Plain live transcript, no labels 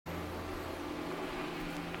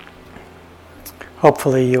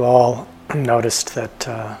Hopefully you all noticed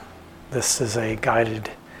that this is a guided,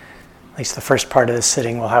 at least the first part of this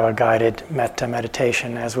sitting will have a guided metta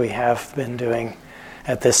meditation as we have been doing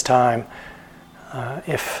at this time.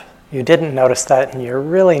 If you didn't notice that and you're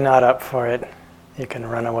really not up for it, you can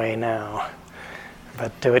run away now.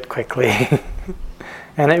 But do it quickly.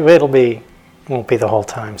 And it won't be the whole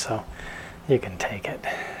time, so you can take it.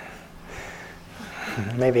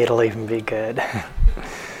 Maybe it'll even be good.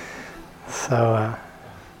 So,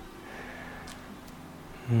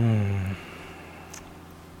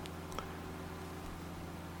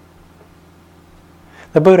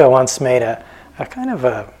 the Buddha once made a kind of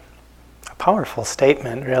a powerful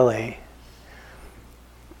statement, really.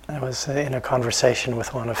 It was in a conversation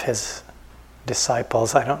with one of his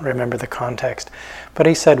disciples. I don't remember the context, but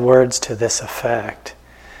he said words to this effect,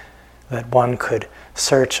 that one could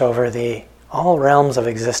search over all realms of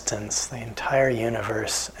existence, the entire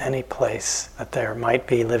universe, any place that there might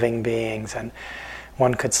be living beings, and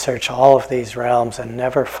one could search all of these realms and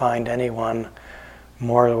never find anyone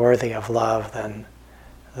more worthy of love than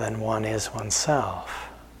one is oneself.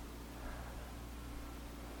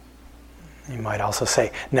 You might also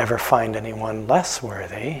say, never find anyone less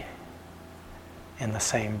worthy in the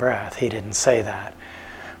same breath. He didn't say that.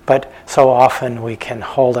 But so often we can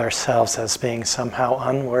hold ourselves as being somehow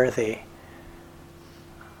unworthy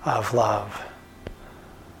of love.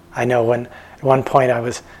 I know at one point I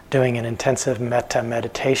was doing an intensive metta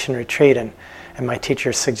meditation retreat, and my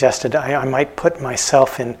teacher suggested I might put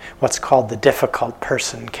myself in what's called the difficult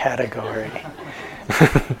person category.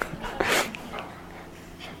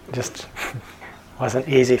 Just wasn't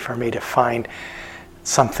easy for me to find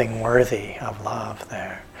something worthy of love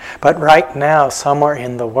there. But right now, somewhere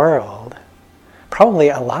in the world, probably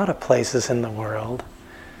a lot of places in the world,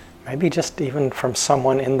 maybe just even from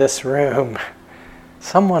someone in this room,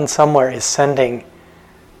 someone somewhere is sending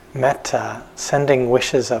metta, sending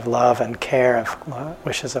wishes of love and care,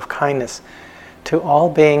 wishes of kindness to all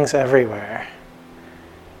beings everywhere.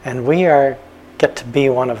 And we get to be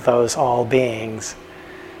one of those all beings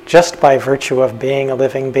just by virtue of being a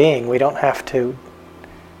living being. We don't have to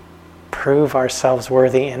prove ourselves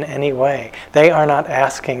worthy in any way. They are not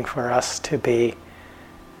asking for us to be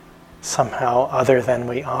somehow other than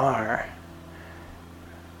we are.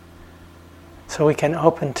 So we can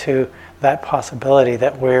open to that possibility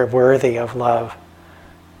that we're worthy of love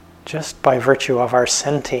just by virtue of our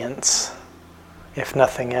sentience, if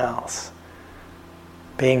nothing else.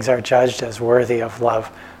 Beings are judged as worthy of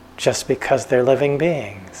love just because they're living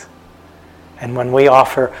beings. And when we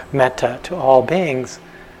offer metta to all beings,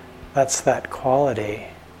 that's that quality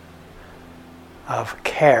of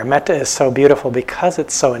care. Metta is so beautiful because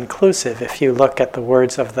it's so inclusive. If you look at the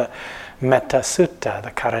words of the Metta Sutta,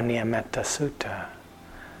 the Karaniya Metta Sutta,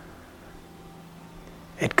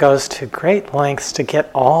 it goes to great lengths to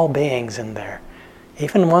get all beings in there,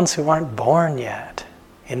 even ones who aren't born yet,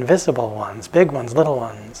 invisible ones, big ones, little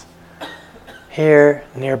ones, here,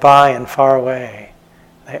 nearby, and far away.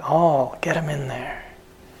 They all get them in there.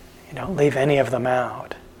 You don't leave any of them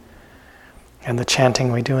out. And the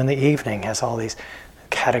chanting we do in the evening has all these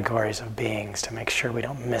categories of beings to make sure we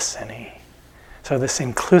don't miss any. So this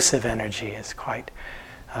inclusive energy is quite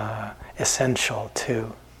essential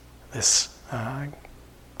to this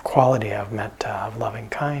quality of metta, of loving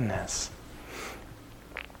kindness.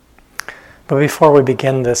 But before we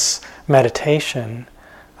begin this meditation,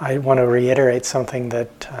 I want to reiterate something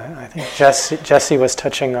that I think Jesse was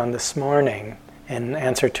touching on this morning in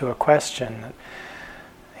answer to a question.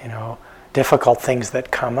 Difficult things that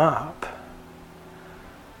come up.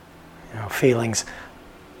 Feelings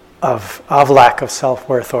of lack of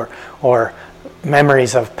self-worth, or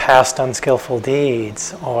memories of past unskillful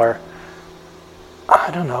deeds, or I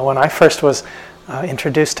don't know, when I first was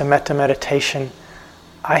introduced to metta meditation,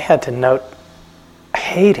 I had to note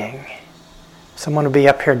hating. Someone would be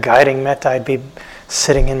up here guiding metta, I'd be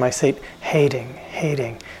sitting in my seat,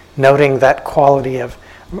 hating, noting that quality of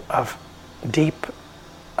deep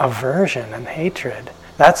aversion and hatred.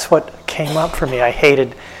 That's what came up for me. I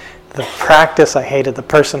hated the practice, I hated the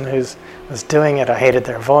person who was doing it, I hated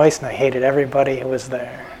their voice, and I hated everybody who was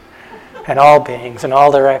there. And all beings in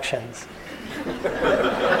all directions.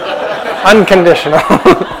 Unconditional.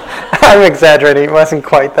 I'm exaggerating, it wasn't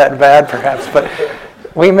quite that bad perhaps, but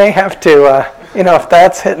we may have to, if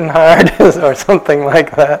that's hitting hard or something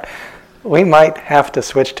like that, we might have to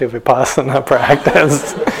switch to Vipassana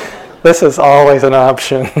practice. This is always an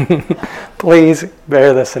option. Please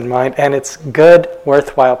bear this in mind. And it's good,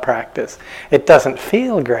 worthwhile practice. It doesn't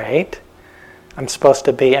feel great. I'm supposed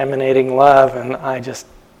to be emanating love, and I just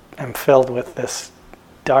am filled with this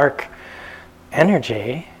dark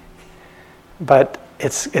energy, but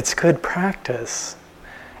it's good practice.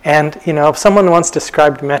 And if someone once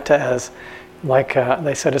described metta as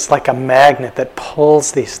they said it's like a magnet that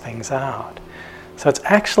pulls these things out. So it's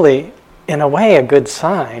actually, in a way, a good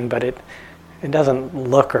sign, but it doesn't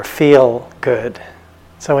look or feel good.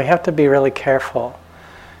 So we have to be really careful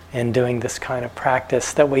in doing this kind of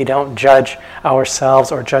practice, that we don't judge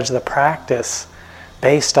ourselves or judge the practice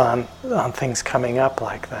based on things coming up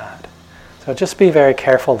like that. So just be very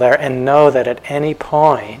careful there, and know that at any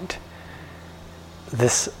point,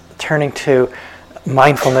 this turning to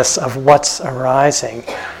mindfulness of what's arising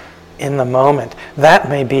in the moment, that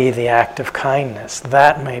may be the act of kindness,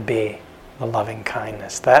 that may be the loving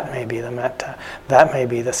kindness, that may be the metta, that may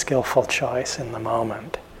be the skillful choice in the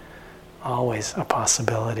moment. Always a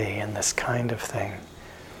possibility in this kind of thing.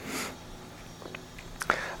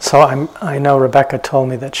 So I know Rebecca told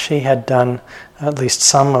me that she had done at least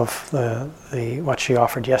some of the what she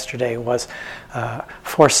offered yesterday was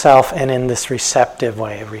for self and in this receptive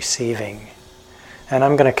way of receiving. And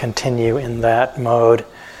I'm going to continue in that mode,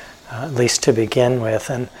 at least to begin with.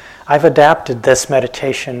 And I've adapted this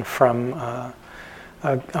meditation from a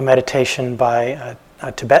meditation by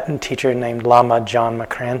a Tibetan teacher named Lama John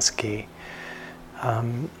Makransky.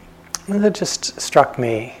 That just struck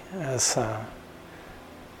me as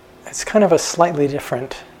it's kind of a slightly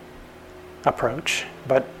different approach,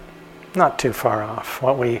 but not too far off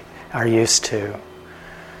what we are used to.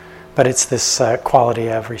 But it's this quality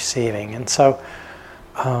of receiving. And so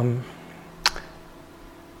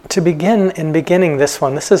beginning this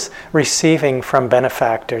one, this is receiving from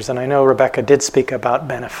benefactors. And I know Rebecca did speak about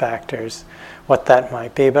benefactors, what that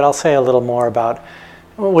might be, but I'll say a little more about,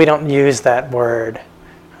 we don't use that word.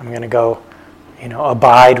 I'm going to go,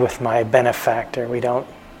 abide with my benefactor. We don't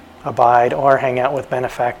abide or hang out with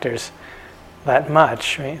benefactors that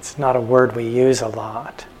much. It's not a word we use a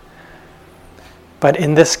lot. But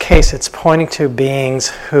in this case, it's pointing to beings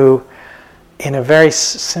who, in a very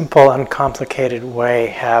simple, uncomplicated way,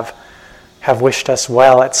 have wished us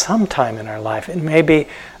well at some time in our life. It may be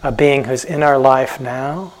a being who's in our life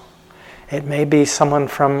now. It may be someone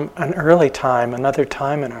from an early time, another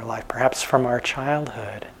time in our life, perhaps from our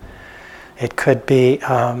childhood. It could be,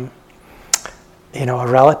 a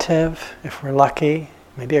relative, if we're lucky,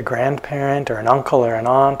 maybe a grandparent or an uncle or an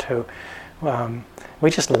aunt who we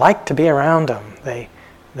just liked to be around them.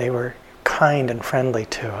 They were kind and friendly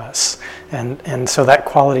to us, and so that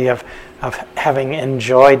quality of having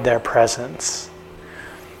enjoyed their presence.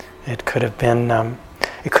 It could have been,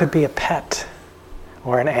 it could be a pet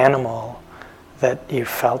or an animal that you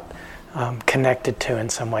felt connected to in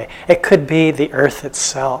some way. It could be the earth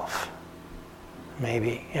itself.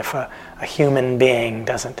 Maybe if a human being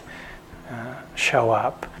doesn't show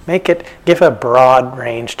up, give a broad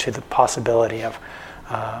range to the possibility of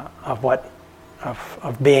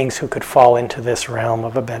beings who could fall into this realm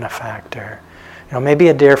of a benefactor. Maybe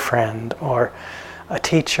a dear friend or a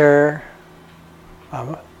teacher,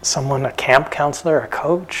 someone, a camp counselor, a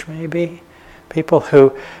coach, maybe. People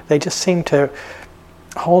who, they just seem to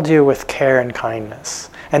hold you with care and kindness.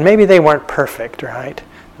 And maybe they weren't perfect, right?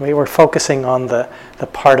 We were focusing on the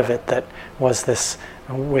part of it that was this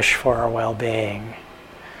wish for our well-being.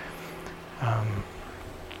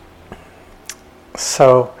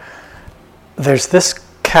 So there's this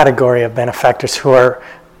category of benefactors who are,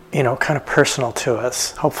 kind of personal to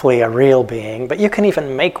us, hopefully a real being, but you can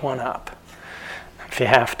even make one up if you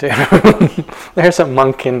have to. There's a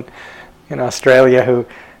monk in Australia who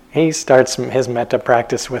he starts his metta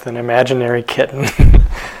practice with an imaginary kitten.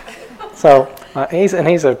 So he's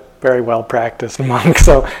a very well practiced monk.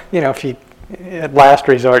 So if you, at last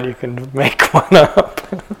resort, you can make one up.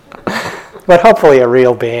 But hopefully a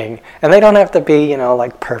real being, and they don't have to be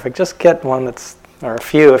perfect. Just get one or a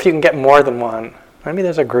few. If you can get more than one, maybe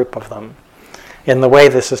there's a group of them. In the way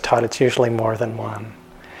this is taught, it's usually more than one.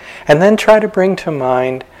 And then try to bring to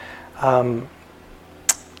mind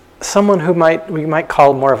someone who we might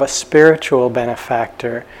call more of a spiritual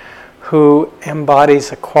benefactor, who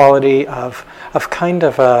embodies a quality of kind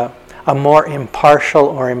of a more impartial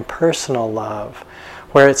or impersonal love,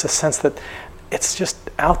 where it's a sense that it's just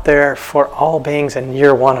out there for all beings and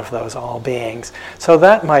you're one of those all beings. So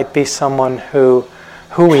that might be someone who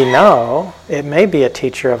we know. It may be a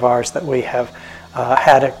teacher of ours that we have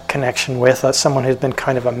had a connection with, someone who's been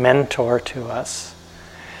kind of a mentor to us.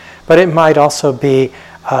 But it might also be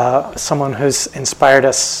someone who's inspired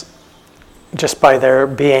us just by their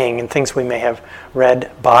being and things we may have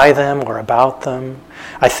read by them or about them.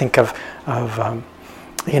 I think of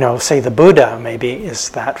say the Buddha maybe is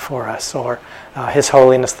that for us, or His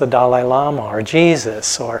Holiness the Dalai Lama, or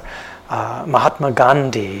Jesus, or Mahatma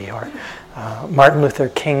Gandhi or Martin Luther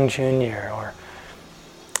King Jr. or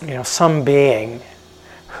some being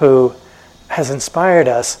who has inspired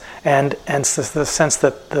us, and the sense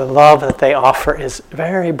that the love that they offer is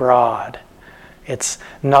very broad. It's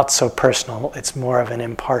not so personal. It's more of an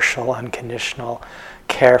impartial, unconditional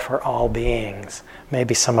care for all beings.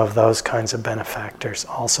 Maybe some of those kinds of benefactors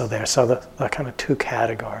also there. So the kind of two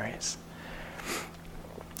categories.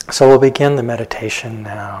 So we'll begin the meditation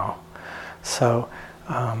now. So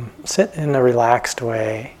sit in a relaxed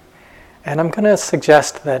way. And I'm going to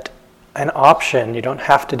suggest that an option, you don't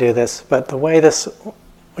have to do this, but the way this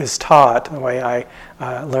is taught, the way I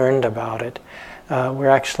learned about it,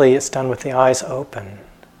 it's done with the eyes open,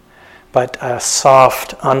 but a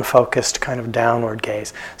soft, unfocused kind of downward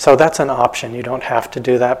gaze. So that's an option. You don't have to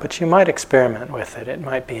do that, but you might experiment with it. It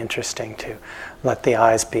might be interesting to let the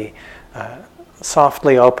eyes be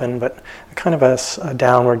softly open, but kind of a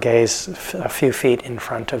downward gaze a few feet in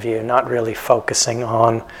front of you, not really focusing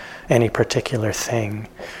on any particular thing.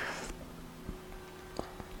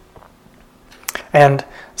 And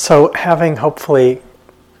so having hopefully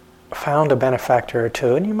found a benefactor or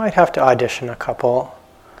two, and you might have to audition a couple,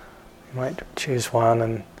 you might choose one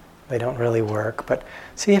and they don't really work, but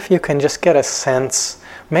see if you can just get a sense,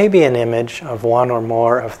 maybe an image of one or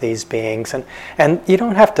more of these beings, and you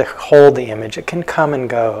don't have to hold the image, it can come and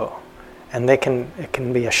go, and it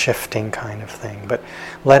can be a shifting kind of thing, but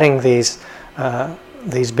letting these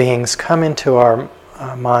beings come into our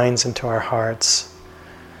minds, into our hearts.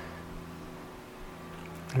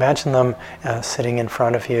 Imagine them sitting in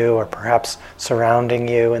front of you, or perhaps surrounding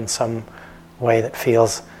you in some way that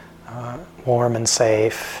feels warm and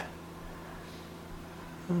safe.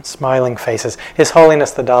 Smiling faces. His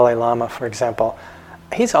Holiness the Dalai Lama, for example,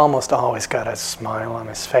 he's almost always got a smile on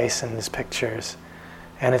his face in his pictures.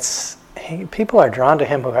 And people are drawn to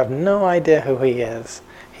him who have no idea who he is.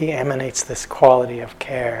 He emanates this quality of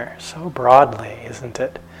care so broadly, isn't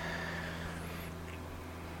it?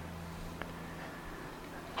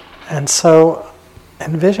 And so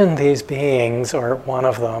envision these beings, or one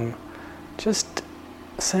of them, just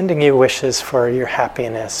sending you wishes for your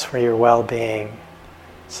happiness, for your well-being.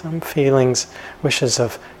 Some feelings, wishes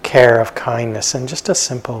of care, of kindness, in just a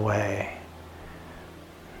simple way.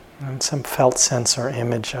 And some felt sense or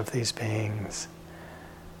image of these beings.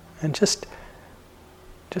 And just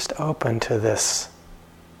open to this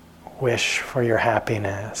wish for your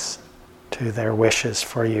happiness, to their wishes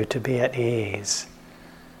for you to be at ease.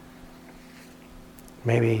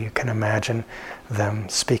 Maybe you can imagine them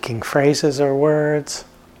speaking phrases or words,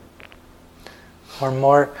 or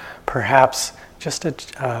more perhaps just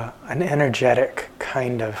an energetic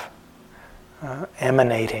kind of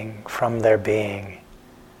emanating from their being.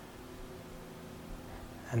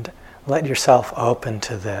 And let yourself open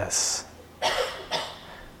to this.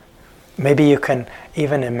 Maybe you can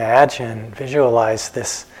even visualize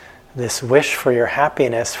this wish for your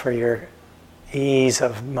happiness, for your ease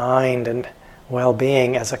of mind and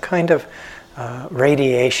well-being as a kind of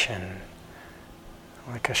radiation,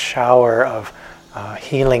 like a shower of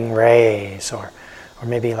healing rays, or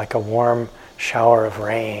maybe like a warm shower of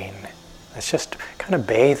rain that's just kind of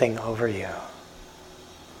bathing over you.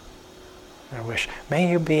 I wish, may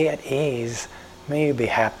you be at ease, may you be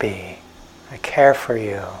happy, I care for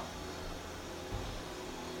you.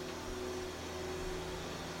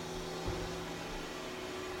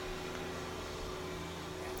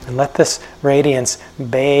 And let this radiance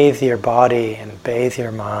bathe your body and bathe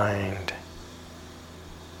your mind.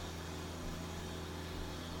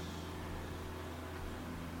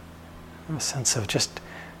 A sense of just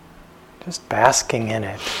basking in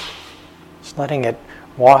it, just letting it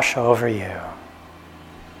wash over you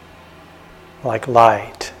like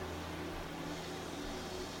light.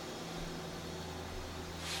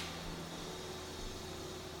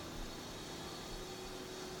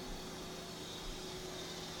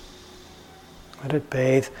 Let it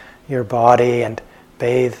bathe your body and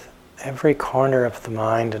bathe every corner of the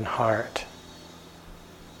mind and heart,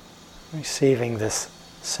 receiving this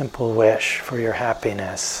simple wish for your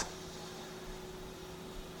happiness.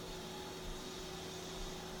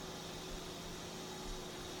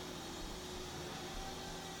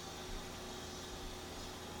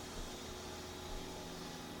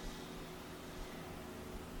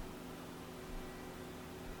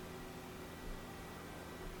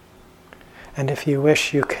 And if you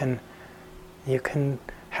wish, you can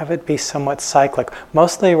have it be somewhat cyclic.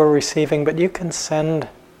 Mostly we're receiving, but you can send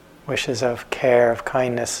wishes of care, of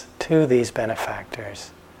kindness to these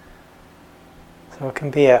benefactors. So it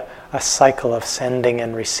can be a cycle of sending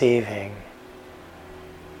and receiving.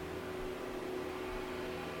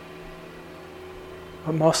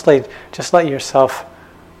 But mostly just let yourself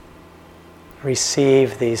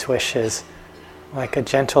receive these wishes like a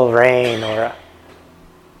gentle rain or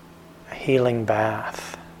a healing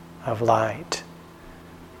bath of light.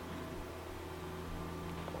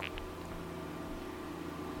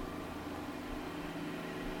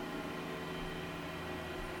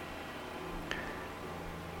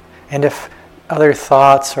 And if other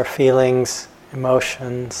thoughts or feelings,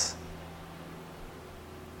 emotions,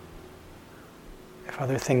 if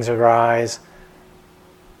other things arise,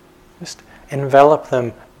 just envelop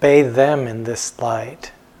them, bathe them in this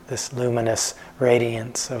light, this luminous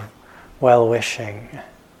radiance of well-wishing.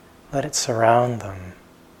 Let it surround them.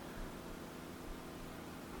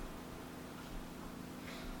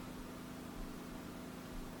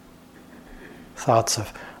 Thoughts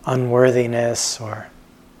of unworthiness or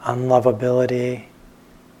unlovability,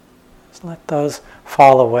 just let those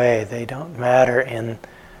fall away. They don't matter in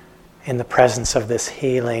the presence of this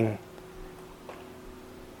healing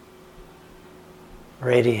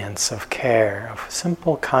radiance of care, of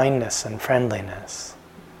simple kindness and friendliness.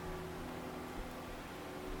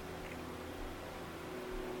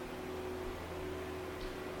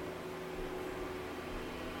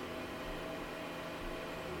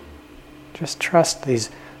 Just trust these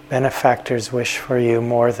benefactors wish for you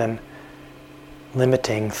more than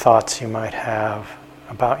limiting thoughts you might have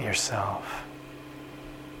about yourself.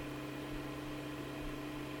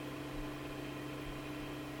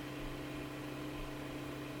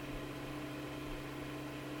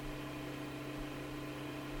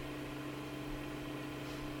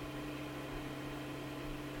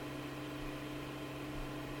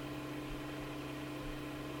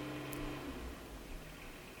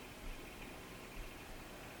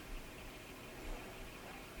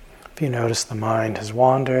 If you notice the mind has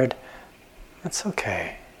wandered, that's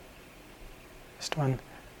okay. It's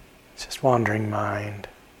just wandering mind.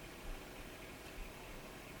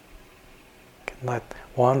 You can let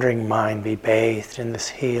wandering mind be bathed in this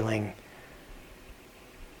healing,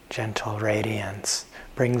 gentle radiance.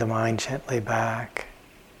 Bring the mind gently back.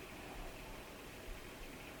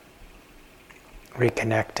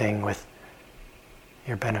 Reconnecting with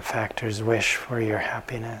your benefactor's wish for your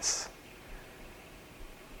happiness.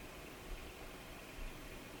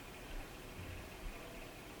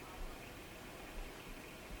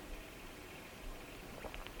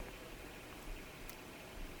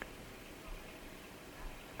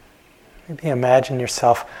 Maybe imagine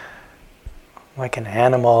yourself like an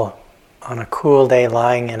animal on a cool day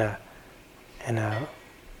lying in a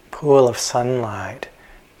pool of sunlight,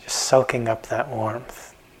 just soaking up that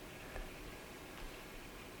warmth.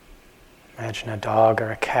 Imagine a dog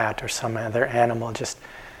or a cat or some other animal just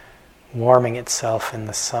warming itself in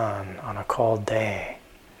the sun on a cold day.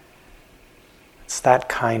 It's that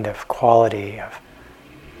kind of quality of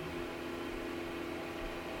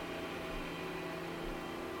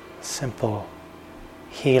simple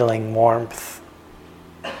healing warmth,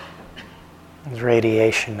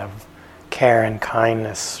 radiation of care and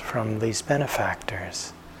kindness from these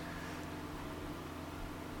benefactors.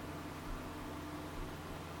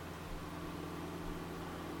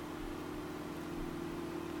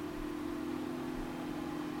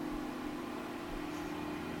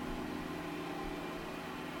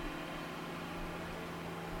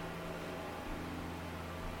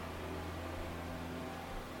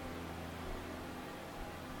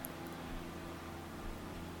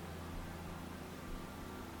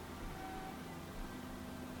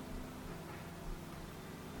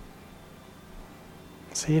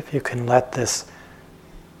 See if you can let this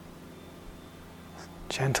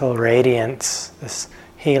gentle radiance, this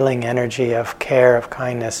healing energy of care, of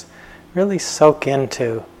kindness, really soak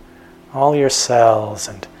into all your cells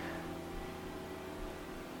and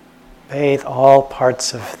bathe all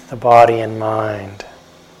parts of the body and mind.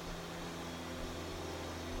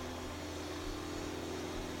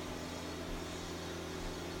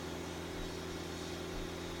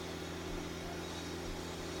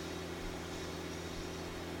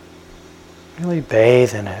 Really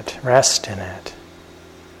bathe in it, rest in it.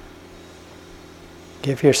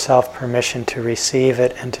 Give yourself permission to receive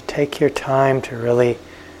it and to take your time to really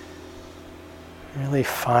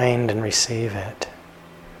find and receive it.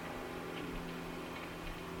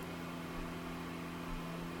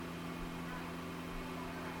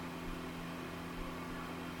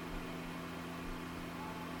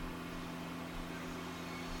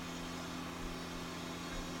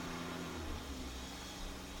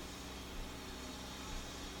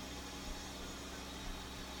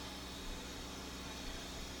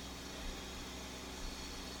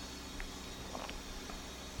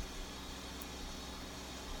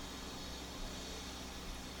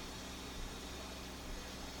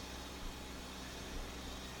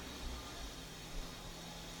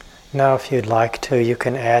 Now, if you'd like to, you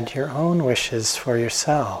can add your own wishes for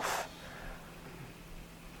yourself.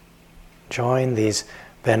 Join these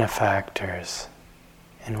benefactors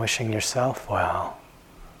in wishing yourself well.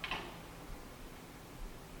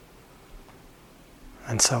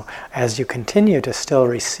 And so, as you continue to still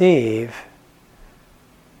receive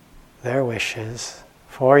their wishes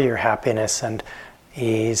for your happiness and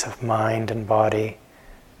ease of mind and body,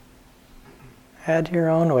 add your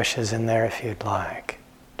own wishes in there if you'd like.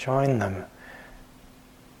 Join them.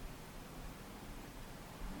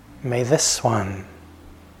 May this one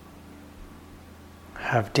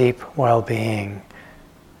have deep well-being,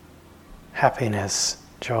 happiness,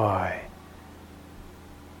 joy.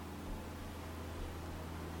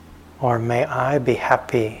 Or may I be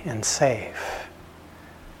happy and safe.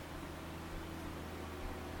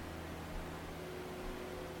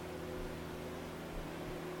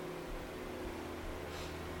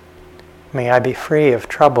 May I be free of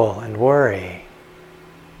trouble and worry,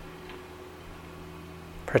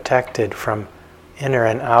 protected from inner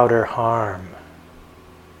and outer harm.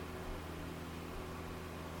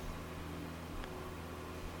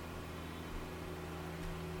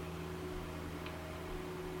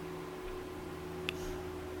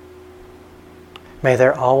 May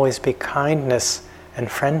there always be kindness and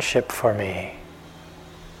friendship for me.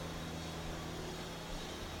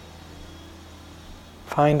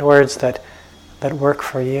 Find words that work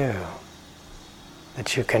for you,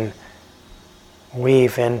 that you can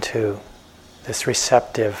weave into this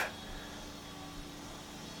reception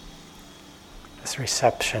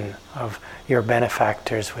of your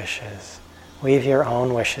benefactor's wishes. Weave your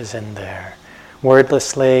own wishes in there,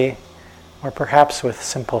 wordlessly, or perhaps with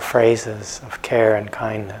simple phrases of care and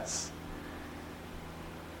kindness.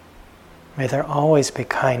 May there always be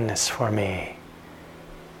kindness for me.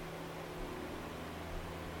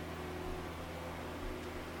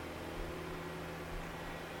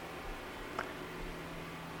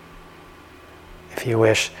 If you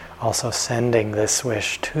wish, also sending this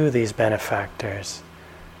wish to these benefactors.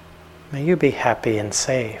 May you be happy and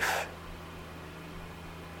safe.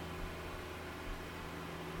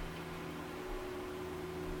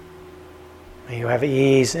 May you have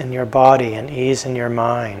ease in your body and ease in your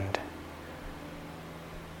mind.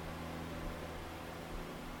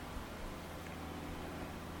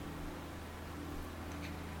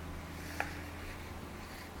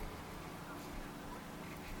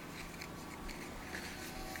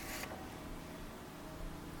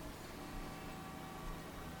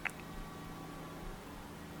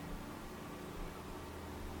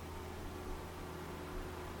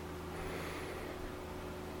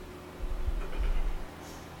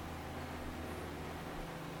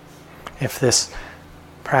 If this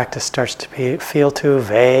practice starts to feel too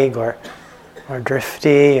vague or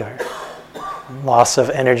drifty or loss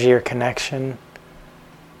of energy or connection,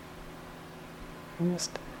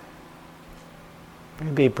 just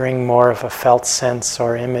maybe bring more of a felt sense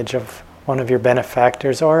or image of one of your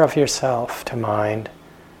benefactors or of yourself to mind.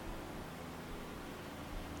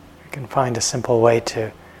 You can find a simple way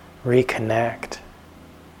to reconnect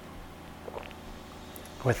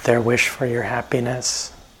with their wish for your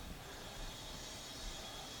happiness.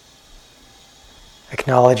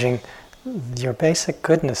 Acknowledging your basic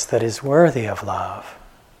goodness that is worthy of love.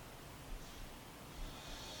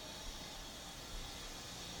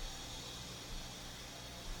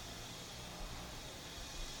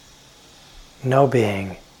 No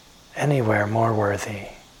being anywhere more worthy.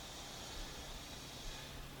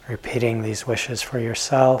 Repeating these wishes for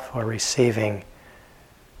yourself or receiving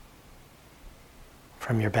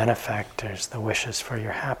from your benefactors the wishes for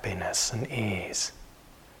your happiness and ease.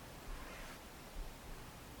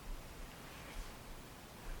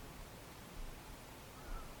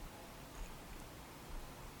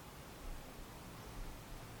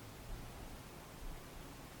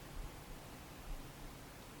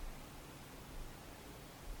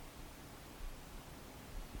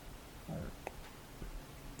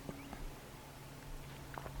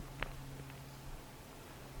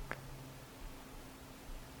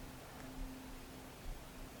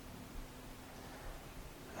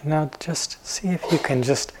 Now just see if you can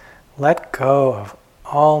just let go of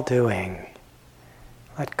all doing.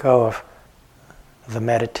 Let go of the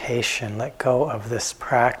meditation. Let go of this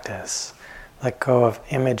practice. Let go of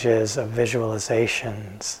images, of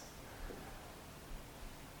visualizations.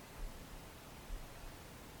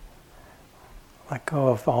 Let go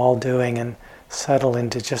of all doing and settle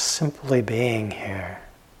into just simply being here.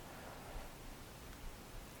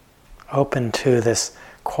 Open to this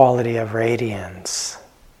quality of radiance.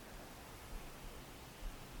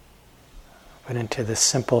 Open into this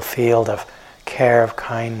simple field of care of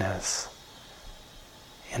kindness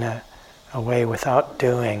in a way without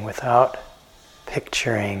doing, without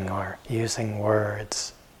picturing or using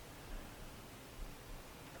words.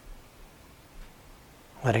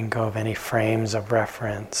 Letting go of any frames of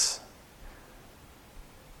reference.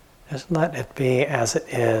 Just let it be as it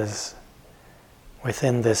is,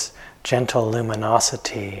 within this gentle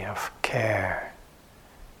luminosity of care.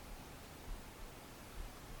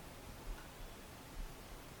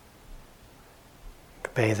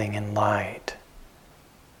 Bathing in light.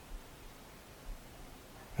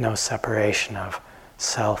 No separation of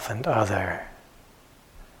self and other.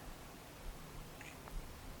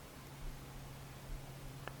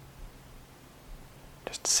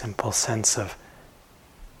 Just simple sense of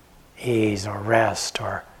ease or rest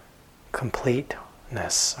or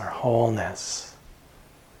completeness or wholeness.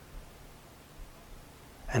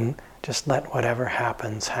 And just let whatever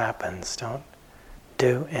happens, happens. Don't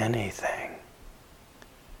do anything.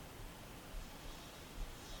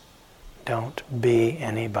 Don't be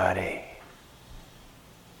anybody.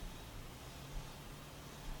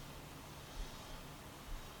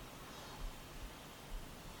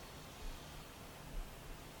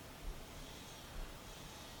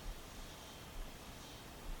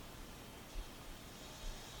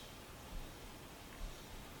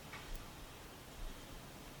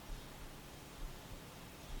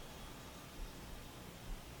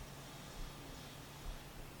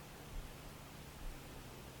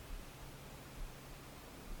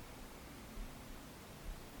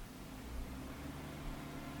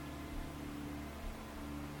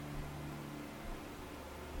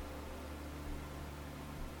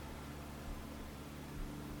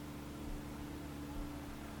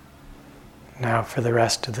 Now for the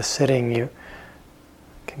rest of the sitting, you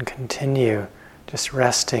can continue just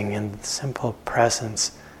resting in simple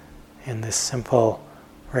presence, in this simple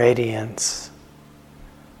radiance.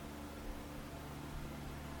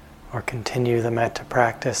 Or continue the metta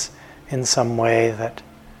practice in some way that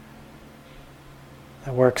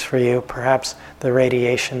works for you. Perhaps the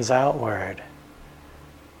radiation's outward,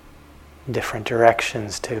 different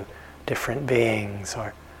directions to different beings,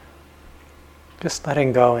 or just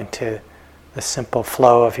letting go into the simple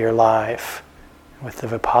flow of your life with the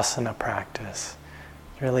vipassana practice.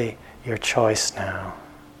 It's really your choice now.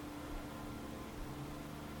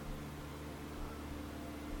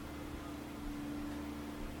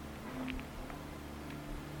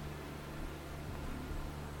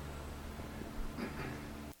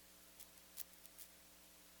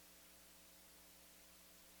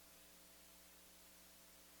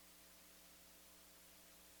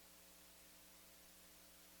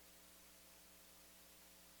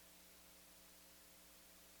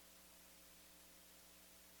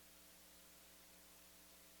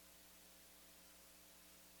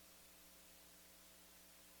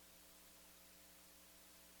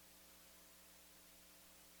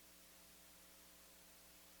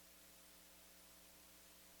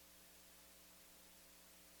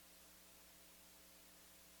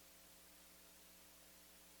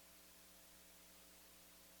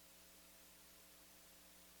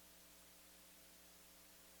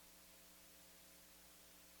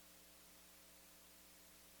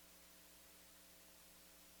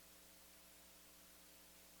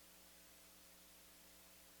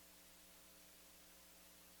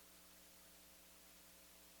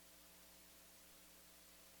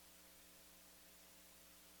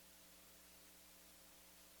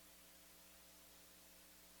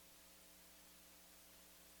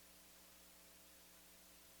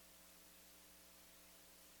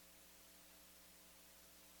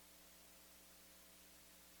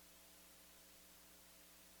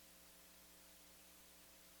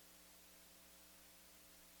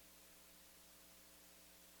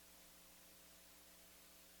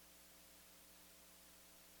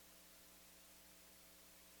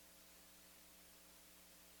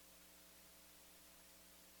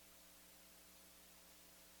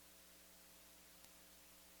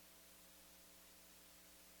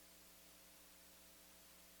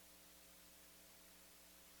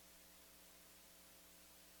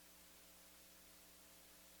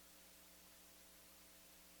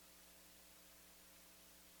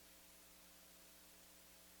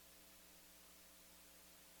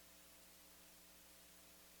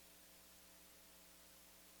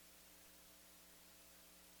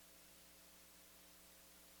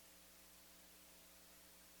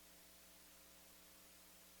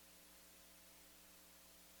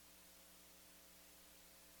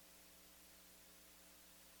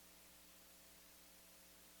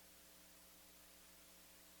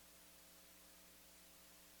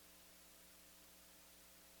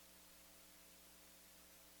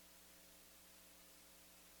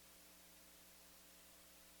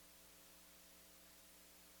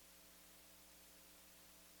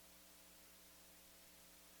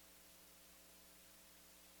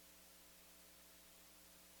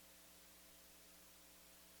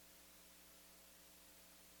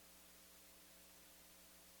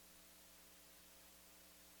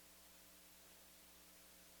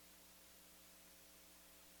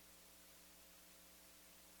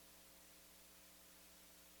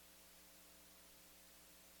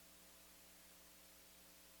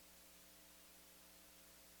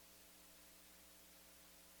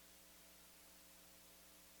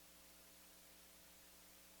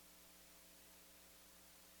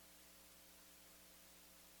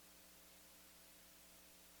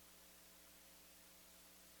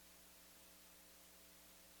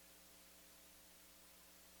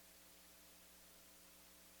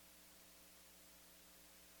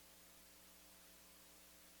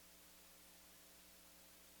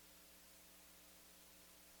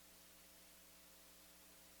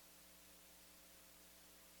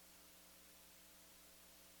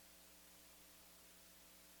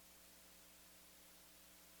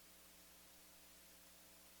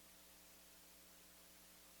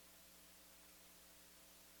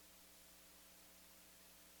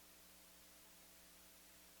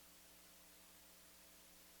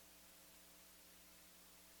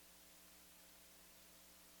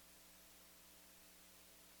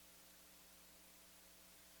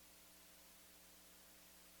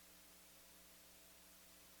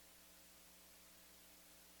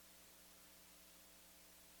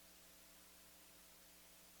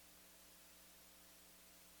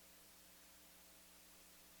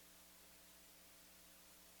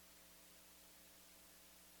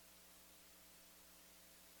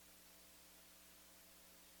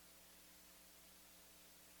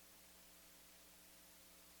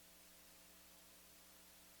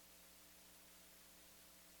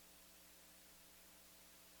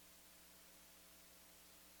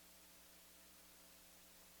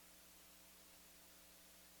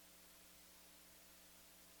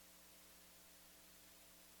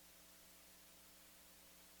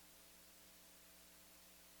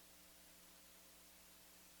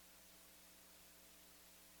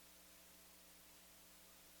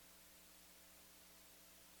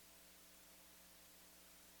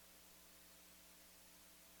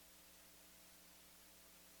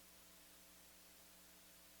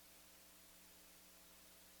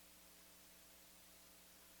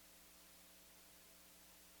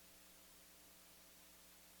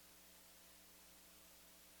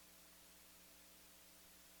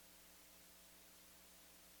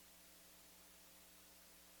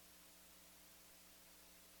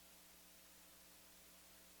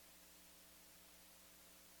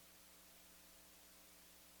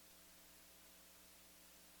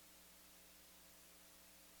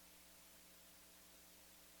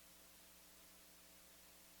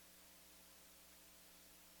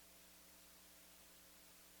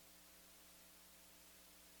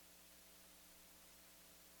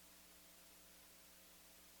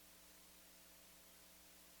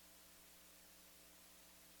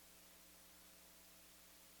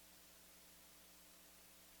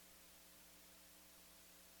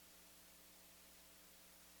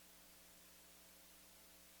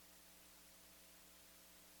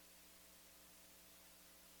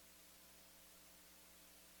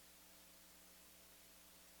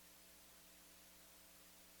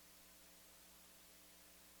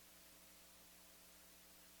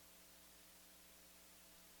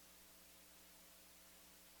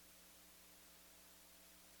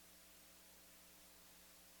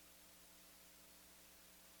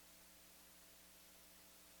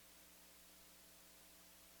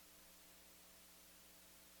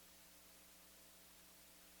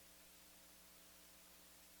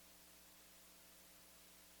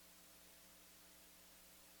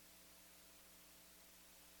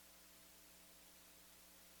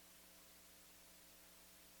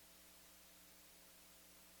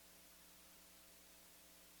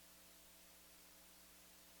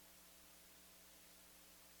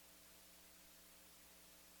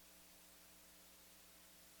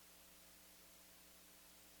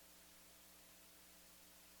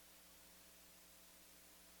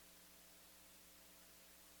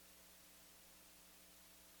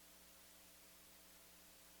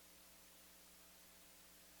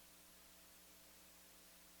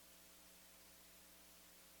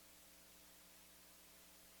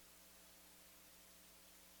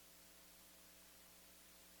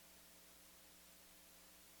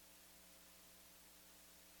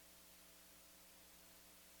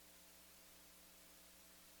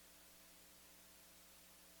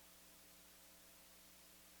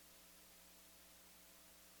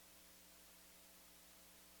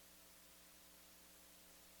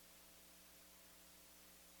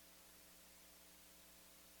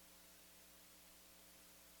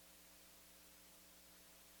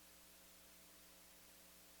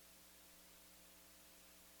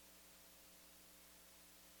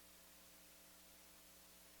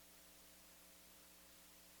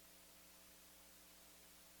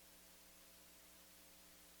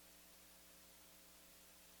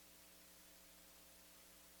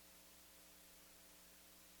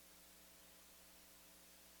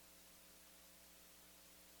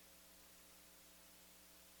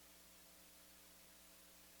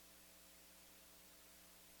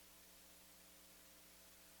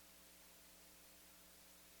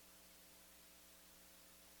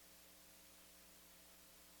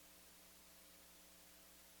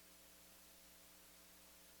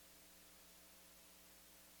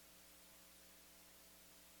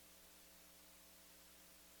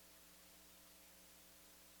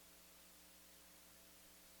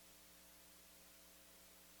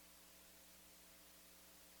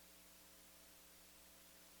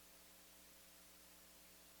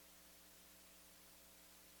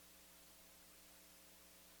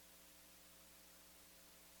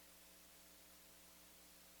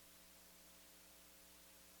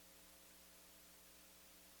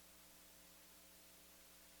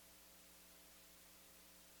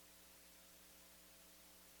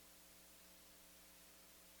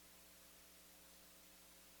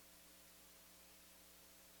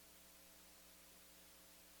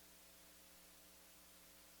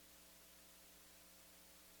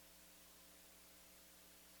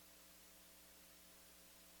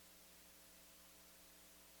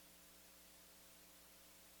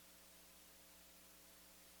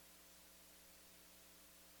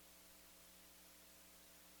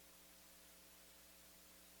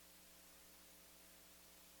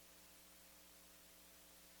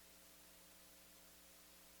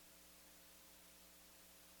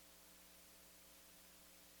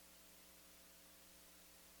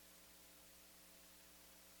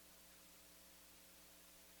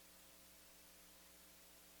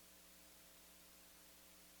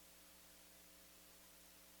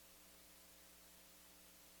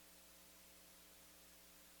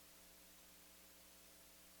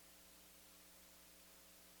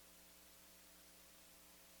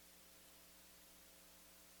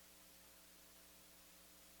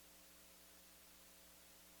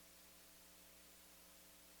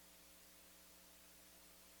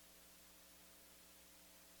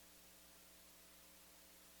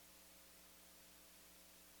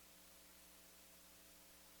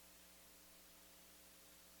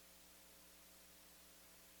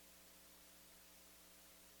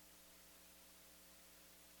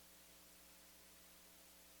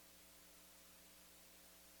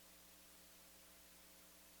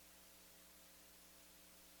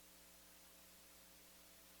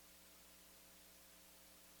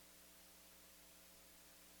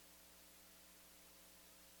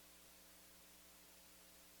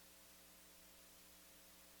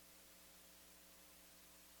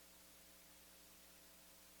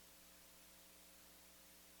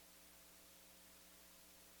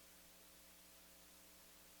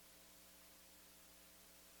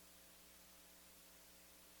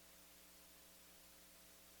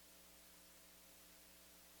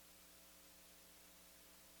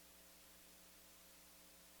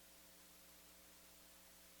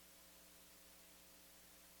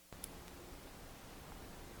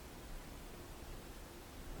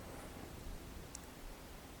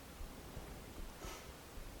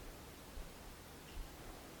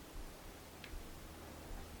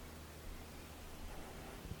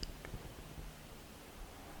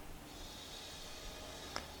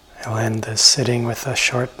 I'll end this sitting with a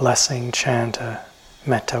short blessing chant, a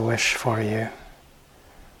metta wish for you.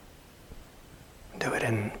 Do it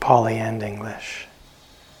in Pali and English.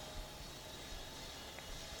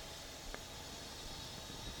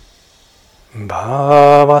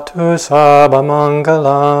 Bhavatu sabba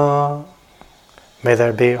mangala. May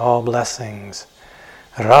there be all blessings.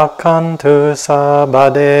 Rakantu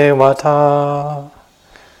sabba devata.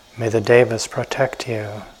 May the devas protect you.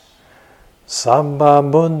 Sabba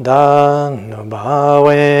buddha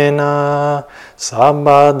nubhavena.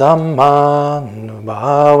 Sabba dhamma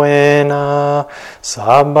nubhavena.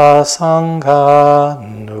 Sabba sangha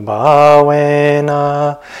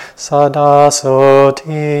nubhavena.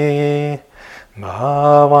 Sadasoti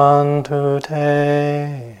bhavantu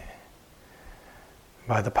te.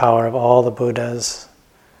 By the power of all the Buddhas,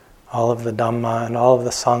 all of the Dhamma, and all of the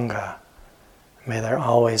Sangha, may there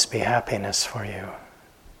always be happiness for you.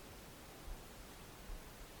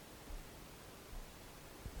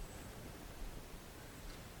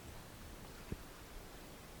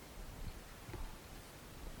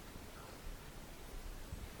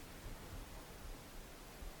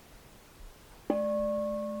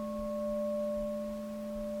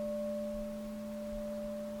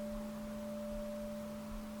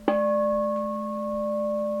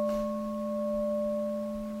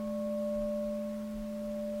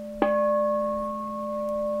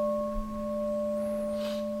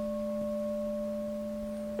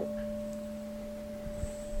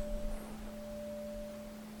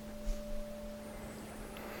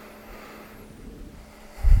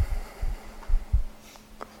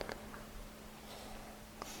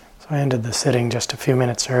 I ended the sitting just a few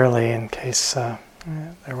minutes early in case there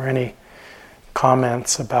were any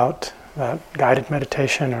comments about guided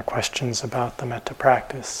meditation or questions about the metta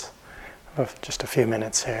practice. Just a few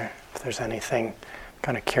minutes here, if there's anything.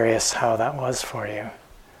 Kind of curious how that was for you.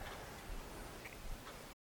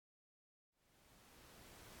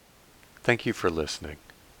 Thank you for listening.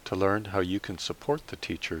 To learn how you can support the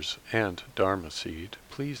teachers and Dharma Seed,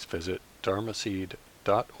 please visit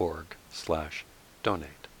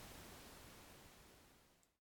dharmaseed.org/donate.